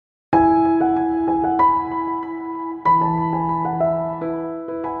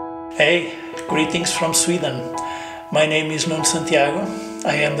Hey, greetings from Sweden. My name is Nuno Santiago.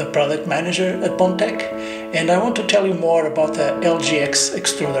 I am the product manager at Bondtech, and I want to tell you more about the LGX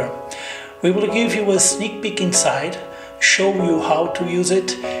extruder. We will give you a sneak peek inside, show you how to use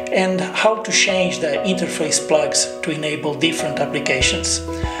it, and how to change the interface plugs to enable different applications.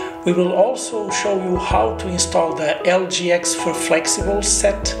 We will also show you how to install the LGX For Flexibles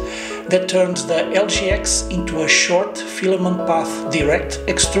Set that turns the LGX into a short filament path direct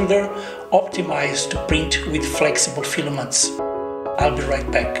extruder optimized to print with flexible filaments. I'll be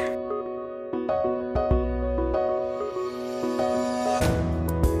right back.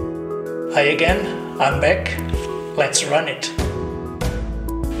 Hi again, I'm back. Let's run it.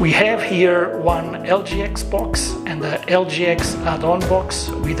 We have here one LGX box and the LGX add-on box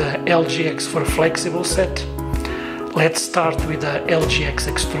with the LGX For Flexibles Set. Let's start with the LGX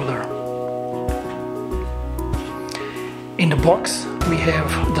extruder. In the box we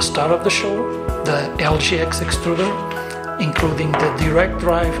have the star of the show, the LGX extruder, including the direct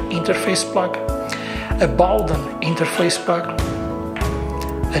drive interface plug, a Bowden interface plug,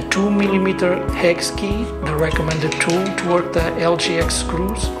 a 2mm hex key, the recommended tool to work the LGX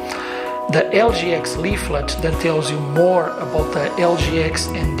screws, the LGX leaflet that tells you more about the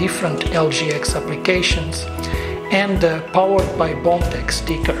LGX and different LGX applications, and the Powered by Bondtech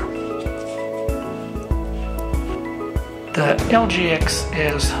sticker. The LGX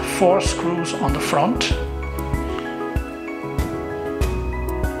has 4 screws on the front.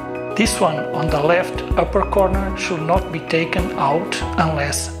 This one on the left upper corner should not be taken out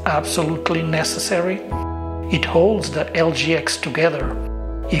unless absolutely necessary. It holds the LGX together.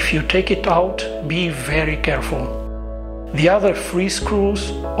 If you take it out, be very careful. The other 3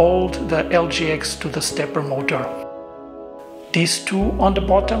 screws hold the LGX to the stepper motor. These 2 on the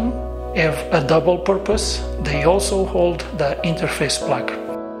bottom have a double purpose. They also hold the interface plug.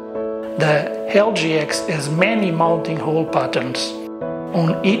 The LGX has many mounting hole patterns.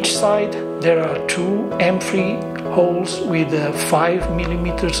 On each side there are 2 M3 holes with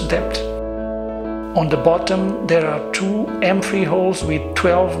 5mm depth. On the bottom there are 2 M3 holes with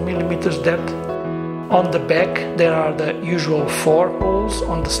 12mm depth. On the back there are the usual 4 holes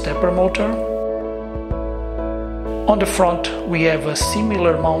on the stepper motor. On the front we have a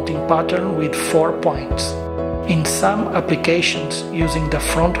similar mounting pattern with 4 points. In some applications, using the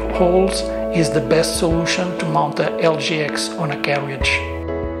front holes is the best solution to mount the LGX on a carriage.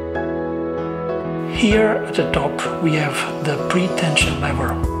 Here at the top we have the pre-tension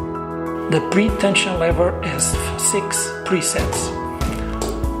lever. The pre-tension lever has 6 presets.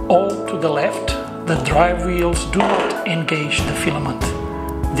 All to the left, the drive wheels do not engage the filament.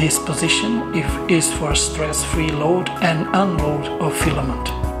 This position is for stress-free load and unload of filament.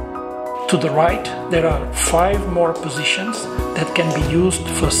 To the right there are 5 more positions that can be used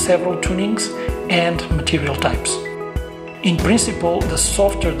for several tunings and material types. In principle, the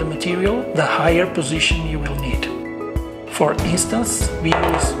softer the material, the higher position you will need. For instance, we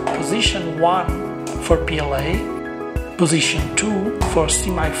use position 1 for PLA, position 2 for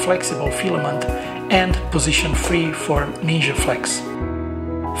semi-flexible filament, and position 3 for Ninja Flex.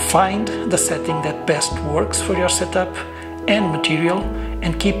 Find the setting that best works for your setup and material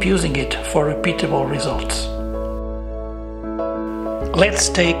and keep using it for repeatable results. Let's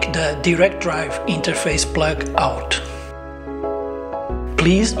take the direct drive interface plug out.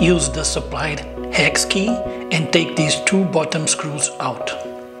 Please use the supplied hex key and take these 2 bottom screws out.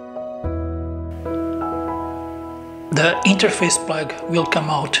 The interface plug will come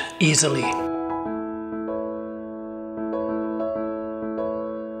out easily.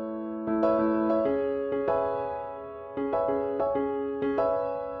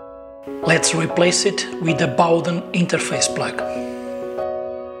 Let's replace it with the Bowden interface plug.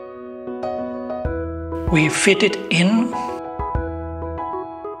 We fit it in.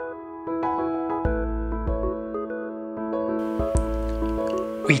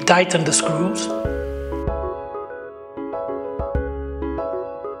 We tighten the screws.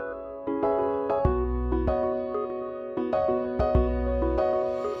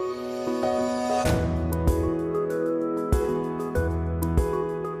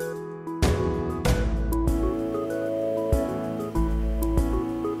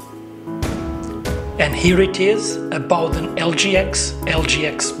 And here it is, a Bowden LGX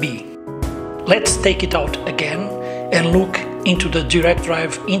LGX-B. Let's take it out again and look into the direct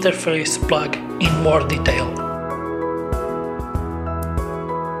drive interface plug in more detail.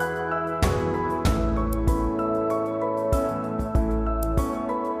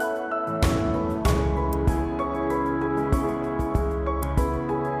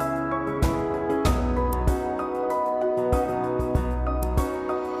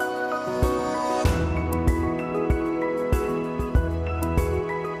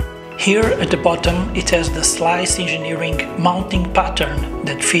 Here at the bottom it has the Slice Engineering mounting pattern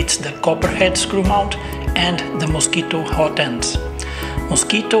that fits the Copperhead screw mount and the Mosquito hotends.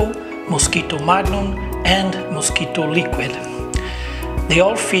 Mosquito, Mosquito Magnum and Mosquito Liquid. They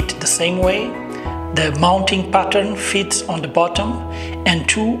all fit the same way. The mounting pattern fits on the bottom and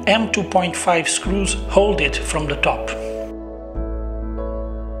two M2.5 screws hold it from the top.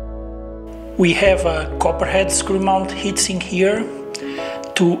 We have a Copperhead screw mount heatsink here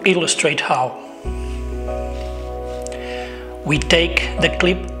to illustrate how. We take the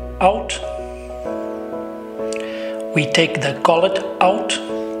clip out, we take the collet out,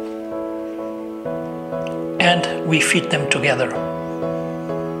 and we fit them together.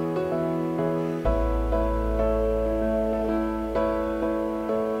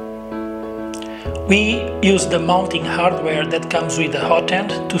 We use the mounting hardware that comes with the hot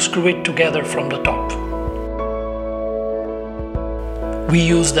end to screw it together from the top. We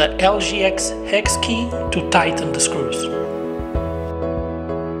use the LGX hex key to tighten the screws.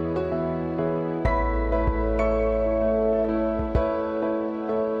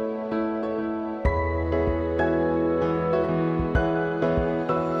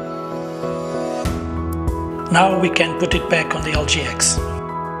 Now we can put it back on the LGX.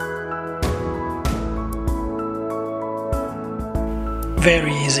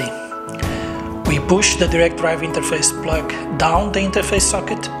 Very easy. We push the direct drive interface plug down the interface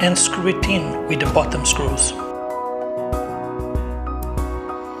socket and screw it in with the bottom screws.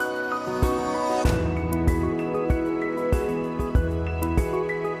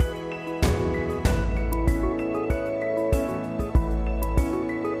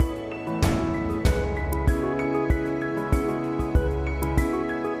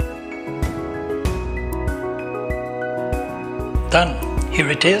 Done. Here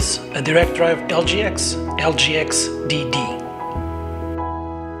it is, a direct drive LGX DD.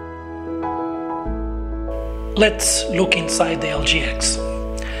 Let's look inside the LGX.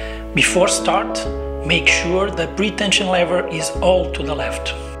 Before start, make sure the pre-tension lever is all to the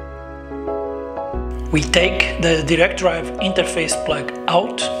left. We take the direct drive interface plug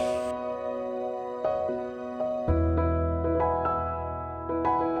out.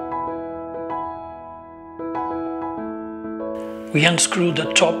 We unscrew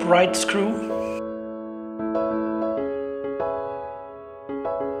the top right screw.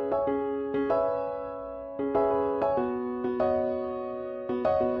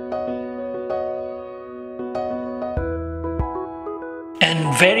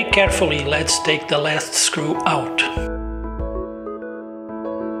 And very carefully let's take the last screw out.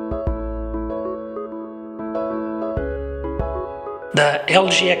 The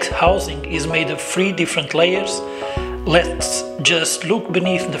LGX housing is made of 3 different layers. Let's just look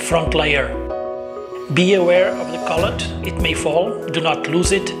beneath the front layer. Be aware of the collet, it may fall, do not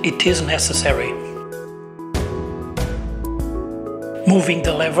lose it, it is necessary. Moving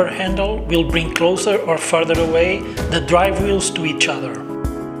the lever handle will bring closer or further away the drive wheels to each other.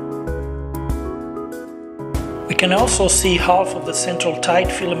 We can also see half of the central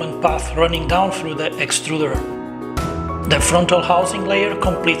tight filament path running down through the extruder. The frontal housing layer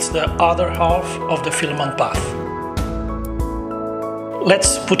completes the other half of the filament path.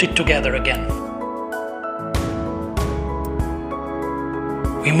 Let's put it together again.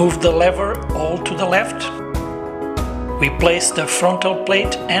 We move the lever all to the left. We place the frontal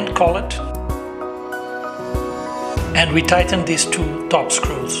plate and collet. And we tighten these 2 top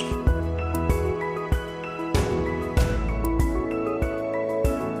screws.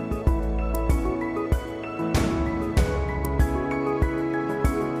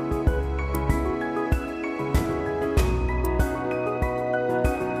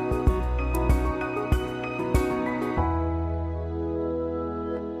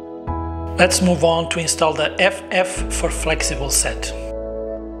 Let's move on to install the FF for Flexibles set.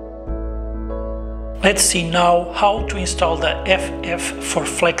 Let's see now how to install the FF for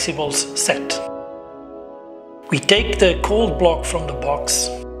Flexibles set. We take the cold block from the box,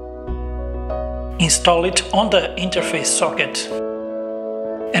 install it on the interface socket,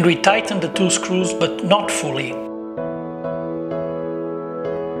 and we tighten the 2 screws but not fully.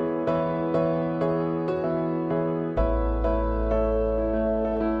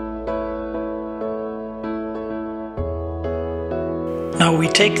 Now we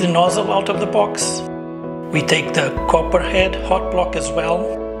take the nozzle out of the box, we take the Copperhead hot block as well,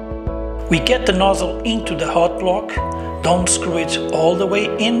 we get the nozzle into the hot block, don't screw it all the way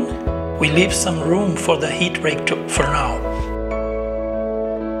in, we leave some room for the heat break for now.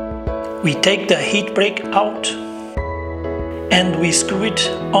 We take the heat break out and we screw it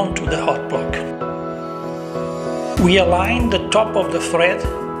onto the hot block. We align the top of the thread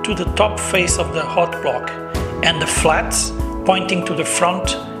to the top face of the hot block and the flats pointing to the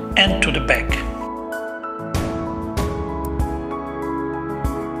front and to the back.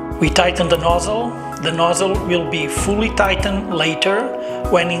 We tighten the nozzle. The nozzle will be fully tightened later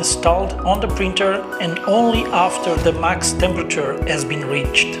when installed on the printer and only after the max temperature has been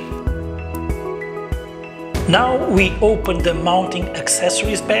reached. Now we open the mounting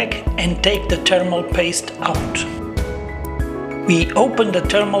accessories bag and take the thermal paste out. We open the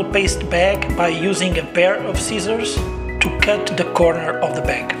thermal paste bag by using a pair of scissors to cut the corner of the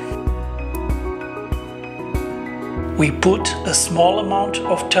bag. We put a small amount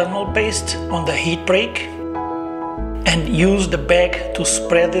of thermal paste on the heat break and use the bag to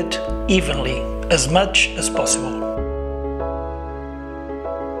spread it evenly as much as possible.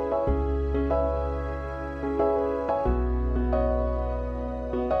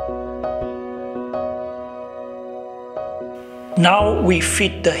 Now we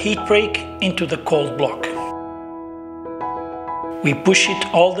fit the heat break into the cold block. We push it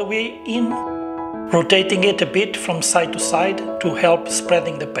all the way in, rotating it a bit from side to side to help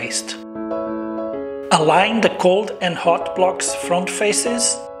spreading the paste. Align the cold and hot block's front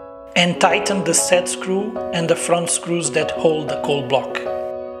faces and tighten the set screw and the front screws that hold the cold block.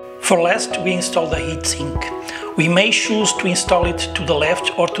 For last, we install the heatsink. We may choose to install it to the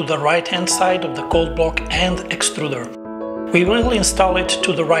left or to the right hand side of the cold block and extruder. We will install it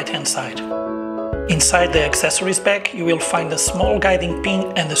to the right hand side. Inside the accessories bag you will find a small guiding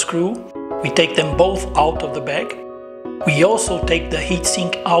pin and a screw. We take them both out of the bag. We also take the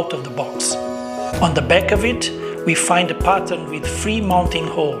heatsink out of the box. On the back of it we find a pattern with 3 mounting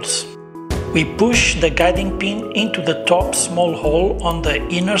holes. We push the guiding pin into the top small hole on the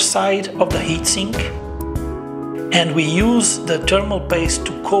inner side of the heatsink, and we use the thermal paste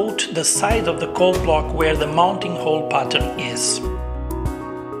to coat the side of the cold block where the mounting hole pattern is.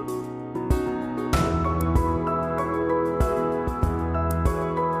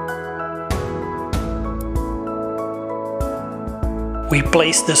 We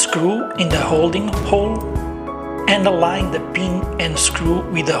place the screw in the holding hole and align the pin and screw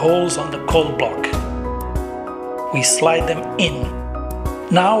with the holes on the cold block. We slide them in.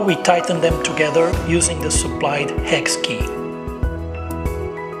 Now we tighten them together using the supplied hex key.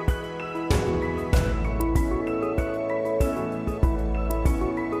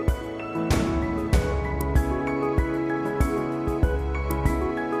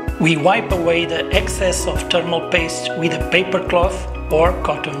 We wipe away the excess of thermal paste with a paper cloth or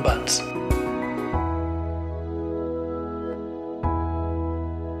cotton buds.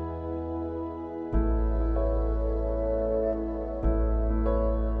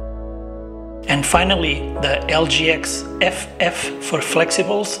 And finally, the LGX FF for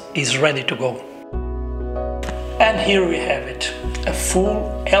Flexibles is ready to go. And here we have it, a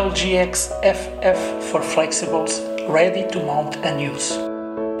full LGX FF for Flexibles ready to mount and use.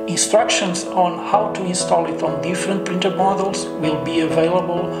 Instructions on how to install it on different printer models will be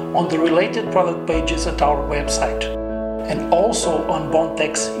available on the related product pages at our website and also on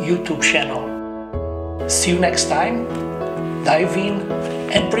Bondtech's YouTube channel. See you next time, dive in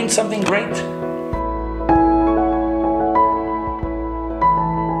and print something great!